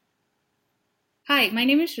Hi, my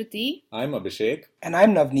name is Shruti. I'm Abhishek. And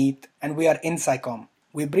I'm Navneet, and we are in Scicomm.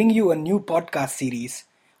 We bring you a new podcast series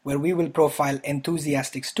where we will profile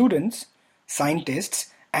enthusiastic students,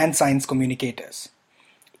 scientists, and science communicators.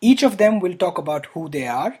 Each of them will talk about who they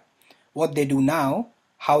are, what they do now,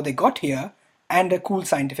 how they got here, and a cool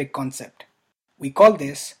scientific concept. We call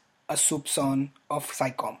this a Soupçon of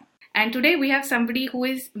Scicomm. And today we have somebody who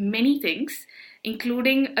is many things,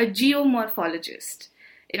 including a geomorphologist.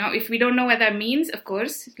 If we don't know what that means, of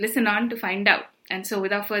course, listen on to find out. And so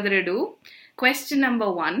without further ado, question number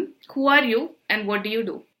 1, who are you and what do you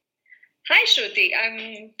do? Hi, Shruti.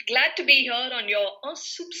 I'm glad to be here on your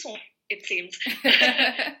Soupçon, it seems,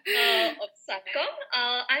 of Scicomm.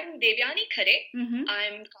 I'm Devayani Khare. Mm-hmm.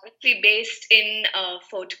 I'm currently based in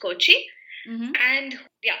Fort Kochi. Mm-hmm. And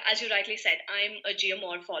yeah, as you rightly said, I'm a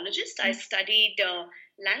geomorphologist. I studied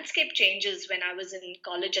landscape changes when I was in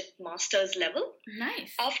college at master's level.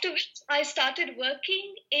 Nice. After which I started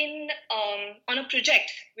working on a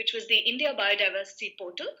project, which was the India Biodiversity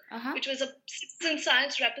Portal, which was a citizen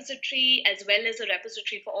science repository as well as a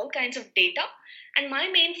repository for all kinds of data. And my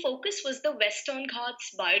main focus was the Western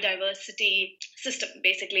Ghats biodiversity system,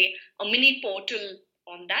 basically a mini portal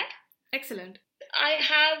on that. Excellent. I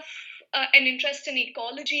have an interest in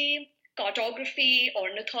ecology, cartography,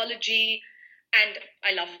 ornithology, and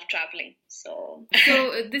I love traveling. So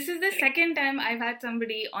this is the second time I've had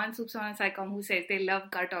somebody on Soupçon and Scicomm who says they love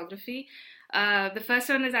cartography. The first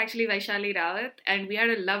one is actually Vaishali Rawat, and we had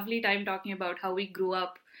a lovely time talking about how we grew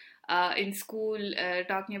up in school,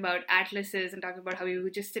 talking about atlases and talking about how we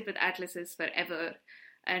would just sit with atlases forever,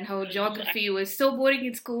 and how geography was so boring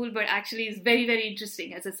in school, but actually is very, very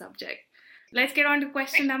interesting as a subject. Let's get on to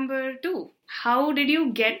question number 2. How did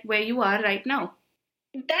you get where you are right now?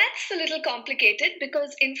 That's a little complicated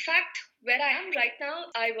because, in fact, where I am right now,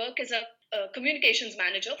 I work as a communications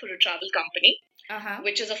manager for a travel company,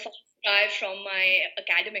 which is a far cry from my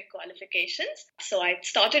academic qualifications. So I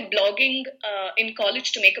started blogging in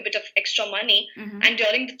college to make a bit of extra money. Mm-hmm. And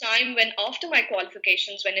during the time when, after my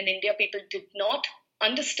qualifications, when in India people did not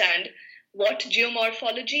understand what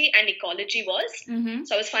geomorphology and ecology was. Mm-hmm.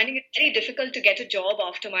 So I was finding it very difficult to get a job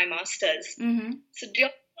after my master's. Mm-hmm. So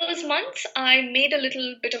during those months, I made a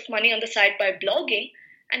little bit of money on the side by blogging.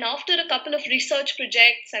 And after a couple of research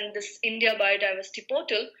projects and this India Biodiversity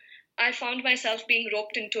Portal, I found myself being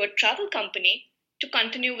roped into a travel company to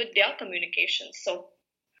continue with their communications. So,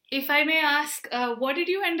 if I may ask, what did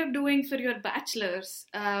you end up doing for your bachelor's?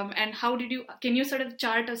 And can you sort of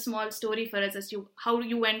chart a small story for us as to how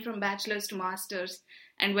you went from bachelor's to master's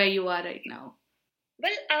and where you are right now?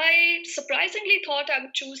 Well, I surprisingly thought I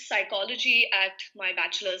would choose psychology at my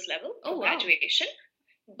bachelor's level for graduation.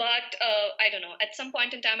 But I don't know, at some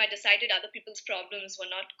point in time, I decided other people's problems were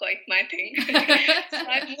not quite my thing. So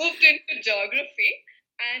I moved into geography.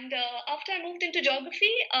 And after I moved into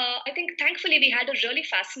geography, I think thankfully we had a really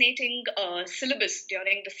fascinating syllabus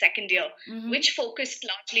during the second year, which focused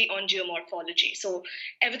largely on geomorphology. So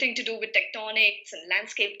everything to do with tectonics and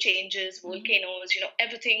landscape changes, volcanoes,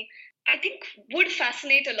 everything I think would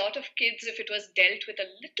fascinate a lot of kids if it was dealt with a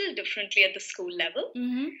little differently at the school level.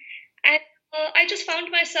 Mm-hmm. And I just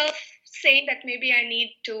found myself saying that maybe I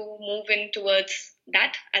need to move in towards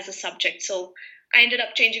that as a subject. So I ended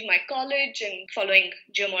up changing my college and following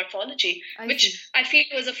geomorphology, which I feel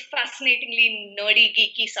was a fascinatingly nerdy,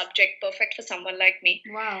 geeky subject, perfect for someone like me.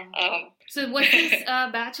 Wow. So was this a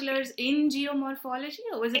bachelor's in geomorphology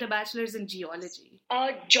or was it a bachelor's in geology?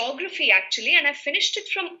 Geography, actually, and I finished it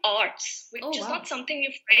from arts, which is not something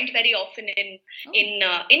you find very often in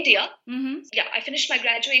India. Mm-hmm. Yeah, I finished my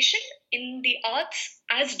graduation in the arts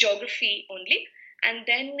as geography only, and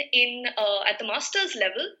then at the master's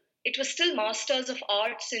level, it was still Masters of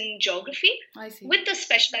Arts in Geography with the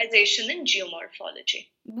specialization in geomorphology.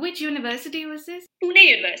 Which university was this? Pune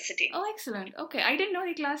University. Oh, excellent. Okay, I didn't know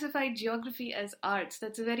they classified geography as arts.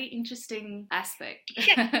 That's a very interesting aspect.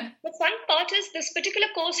 Yeah. The fun part is this particular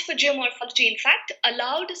course for geomorphology, in fact,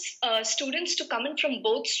 allowed students to come in from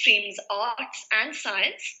both streams, arts and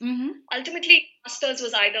science. Mm-hmm. Ultimately, master's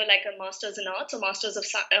was either like a master's in arts or master's of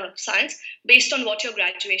science based on what your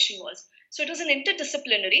graduation was. So it was an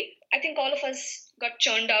interdisciplinary. I think all of us got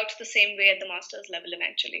churned out the same way at the master's level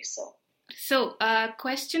eventually. So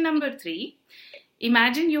question number 3.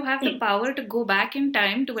 Imagine you have the power to go back in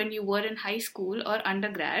time to when you were in high school or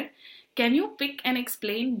undergrad. Can you pick and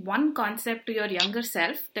explain one concept to your younger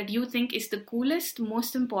self that you think is the coolest,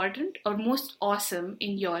 most important, or most awesome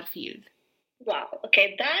in your field? Wow.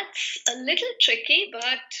 Okay, that's a little tricky, but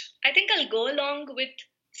I think I'll go along with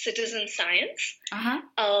citizen science,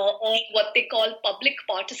 or what they call public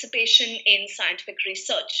participation in scientific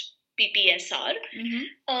research, PPSR.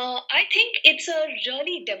 I think it's a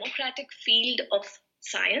really democratic field of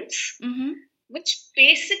science, which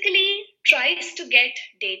basically tries to get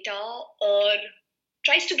data or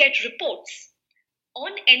tries to get reports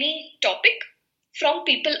on any topic from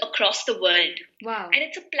people across the world. Wow. And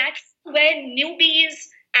it's a platform where newbies,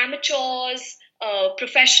 amateurs,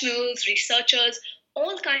 professionals, researchers,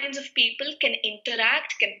 all kinds of people can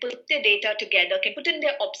interact, can put their data together, can put in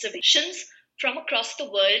their observations from across the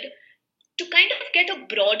world to kind of get a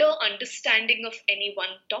broader understanding of any one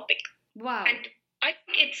topic. Wow. And I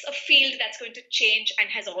think it's a field that's going to change and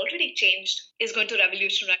has already changed, is going to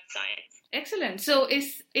revolutionize science. Excellent. So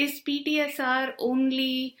is PTSR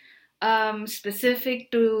only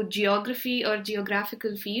specific to geography or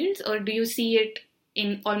geographical fields, or do you see it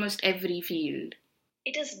in almost every field?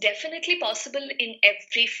 It is definitely possible in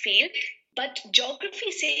every field, but geography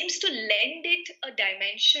seems to lend it a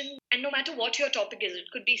dimension. And no matter what your topic is, it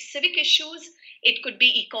could be civic issues, it could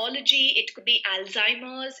be ecology, it could be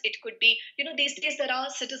Alzheimer's, it could be, these days there are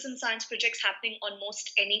citizen science projects happening on most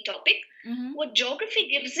any topic. What geography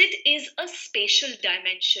gives it is a spatial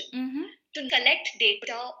dimension to collect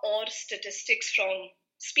data or statistics from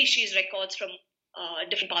species records from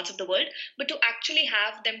different parts of the world, but to actually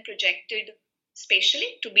have them projected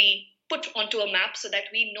spatially to be put onto a map so that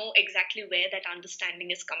we know exactly where that understanding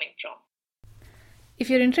is coming from. If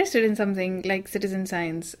you're interested in something like citizen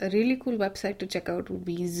science, a really cool website to check out would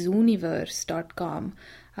be zooniverse.com.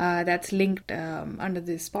 That's linked under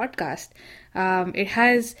this podcast. It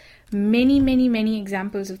has many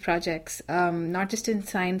examples of projects, not just in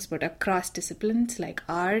science, but across disciplines like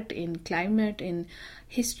art, in climate, in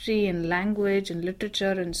history, in language, in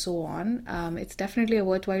literature, and so on. It's definitely a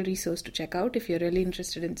worthwhile resource to check out if you're really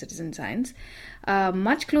interested in citizen science.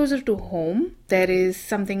 Much closer to home, there is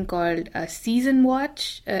something called a Season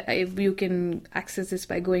Watch. You can access this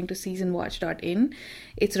by going to seasonwatch.in.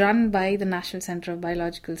 It's run by the National Center of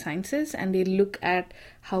Biological Sciences, and they look at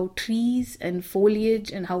how trees and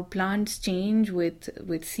foliage and how plants change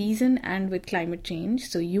with season and with climate change.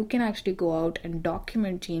 So you can actually go out and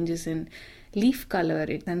document changes in leaf color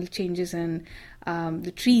and changes in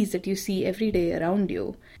the trees that you see every day around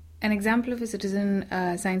you. An example of a citizen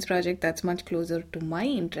science project that's much closer to my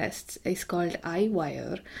interests is called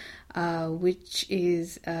iWire, which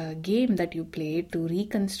is a game that you play to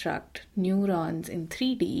reconstruct neurons in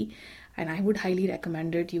 3D. And I would highly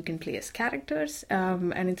recommend it. You can play as characters,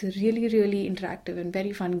 and it's a really interactive and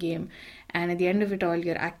very fun game. And at the end of it all,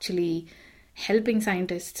 you're actually helping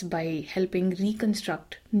scientists by helping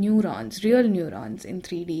reconstruct neurons, real neurons in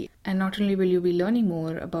 3D. And not only will you be learning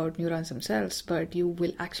more about neurons themselves, but you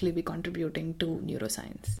will actually be contributing to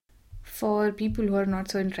neuroscience. For people who are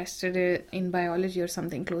not so interested in biology or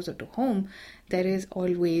something closer to home, there is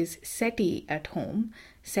always SETI at home.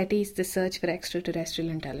 SETI is the Search for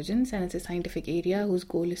Extraterrestrial Intelligence, and it's a scientific area whose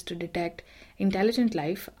goal is to detect intelligent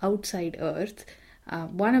life outside Earth.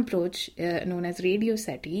 One approach, known as Radio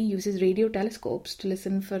SETI, uses radio telescopes to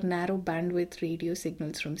listen for narrow bandwidth radio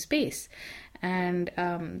signals from space. And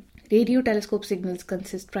radio telescope signals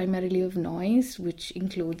consist primarily of noise, which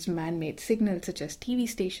includes man-made signals such as TV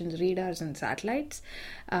stations, radars, and satellites.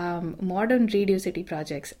 Modern Radio SETI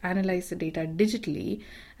projects analyze the data digitally,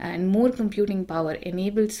 and more computing power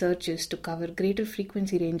enables searches to cover greater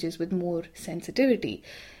frequency ranges with more sensitivity.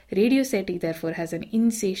 Radio SETI, therefore, has an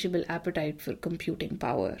insatiable appetite for computing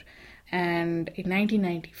power. And in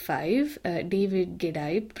 1995, David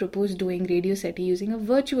Gedai proposed doing Radio SETI using a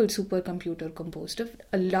virtual supercomputer composed of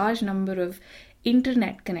a large number of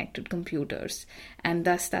internet-connected computers. And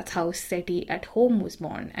thus, that's how SETI at home was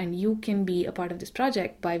born. And you can be a part of this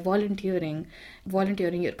project by volunteering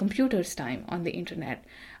your computer's time on the internet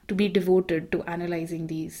to be devoted to analyzing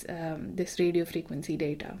this radio frequency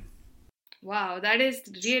data. Wow, that is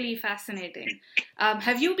really fascinating.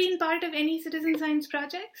 Have you been part of any citizen science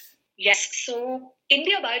projects? Yes, so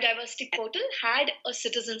India Biodiversity Portal had a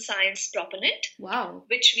citizen science proponent, wow,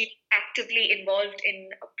 which we actively involved in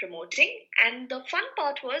promoting. And the fun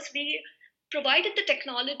part was we provided the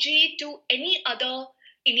technology to any other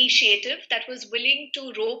initiative that was willing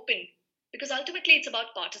to rope in, because ultimately it's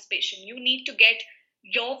about participation. You need to get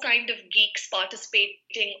your kind of geeks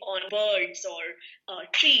participating on birds or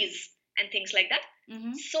trees and things like that.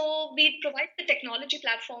 Mm-hmm. So we provide the technology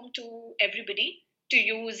platform to everybody to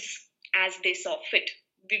use as they saw fit.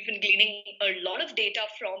 We've been gleaning a lot of data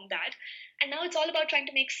from that, and now it's all about trying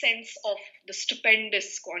to make sense of the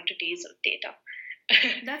stupendous quantities of data.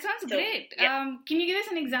 That sounds great. Yeah. Can you give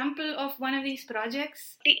us an example of one of these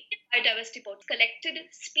projects? The biodiversity board collected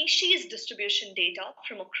species distribution data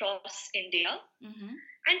from across India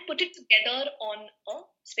and put it together on a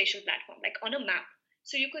spatial platform, like on a map.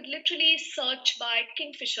 So you could literally search by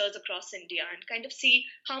kingfishers across India and kind of see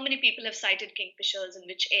how many people have sighted kingfishers in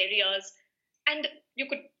which areas. And you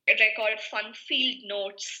could record fun field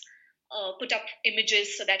notes, put up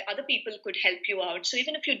images so that other people could help you out. So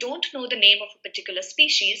even if you don't know the name of a particular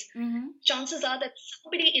species, chances are that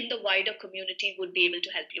somebody in the wider community would be able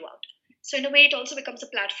to help you out. So in a way, it also becomes a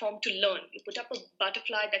platform to learn. You put up a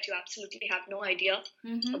butterfly that you absolutely have no idea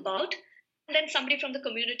about, and then somebody from the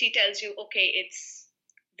community tells you, okay, it's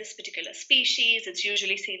this particular species, it's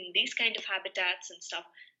usually seen in these kind of habitats and stuff.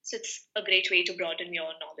 So it's a great way to broaden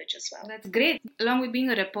your knowledge as well. That's great. Along with being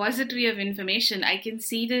a repository of information, I can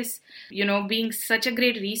see this, being such a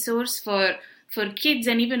great resource for kids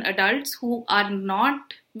and even adults who are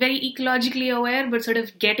not very ecologically aware, but sort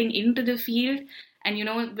of getting into the field. And,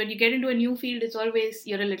 when you get into a new field, it's always,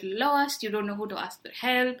 you're a little lost. You don't know who to ask for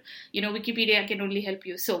help. Wikipedia can only help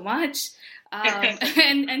you so much.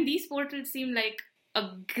 And these portals seem like a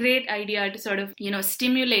great idea to sort of,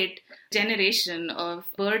 stimulate generation of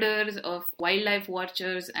birders, of wildlife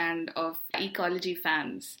watchers, and of ecology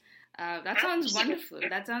fans. That sounds wonderful.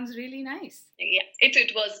 That sounds really nice. Yeah,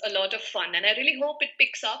 it was a lot of fun, and I really hope it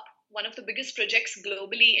picks up. One of the biggest projects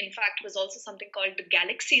globally, in fact, was also something called the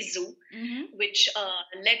Galaxy Zoo, which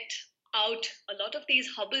let out a lot of these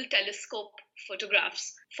Hubble telescope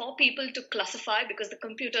photographs for people to classify, because the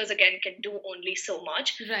computers, again, can do only so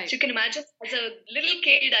much. Right. So you can imagine, as a little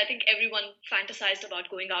kid, I think everyone fantasized about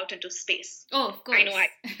going out into space. Oh, of course. I know.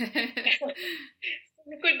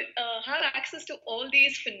 You could have access to all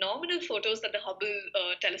these phenomenal photos that the Hubble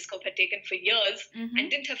telescope had taken for years and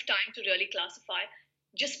didn't have time to really classify,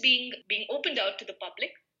 just being opened out to the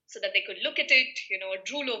public so that they could look at it,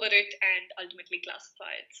 drool over it, and ultimately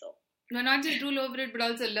classify it. So. No, not just drool over it, but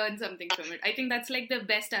also learn something from it. I think that's like the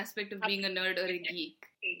best aspect of being a nerd or a geek.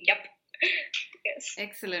 Yep. Yes.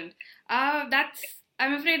 Excellent.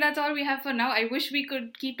 I'm afraid that's all we have for now. I wish we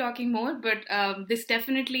could keep talking more, but this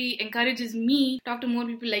definitely encourages me to talk to more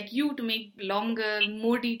people like you to make longer,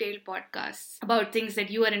 more detailed podcasts about things that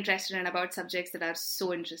you are interested in, about subjects that are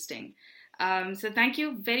so interesting. So thank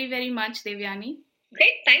you very, very much, Devayani.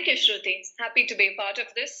 Great. Thank you, Shruti. Happy to be a part of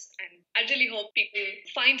this. And I really hope people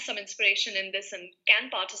find some inspiration in this and can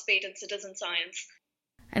participate in citizen science.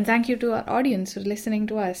 And thank you to our audience for listening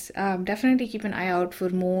to us. Definitely keep an eye out for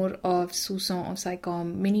more of Soupçon or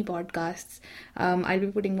Scicomm mini podcasts. I'll be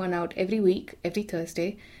putting one out every week, every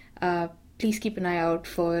Thursday. Please keep an eye out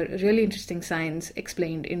for really interesting science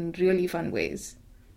explained in really fun ways.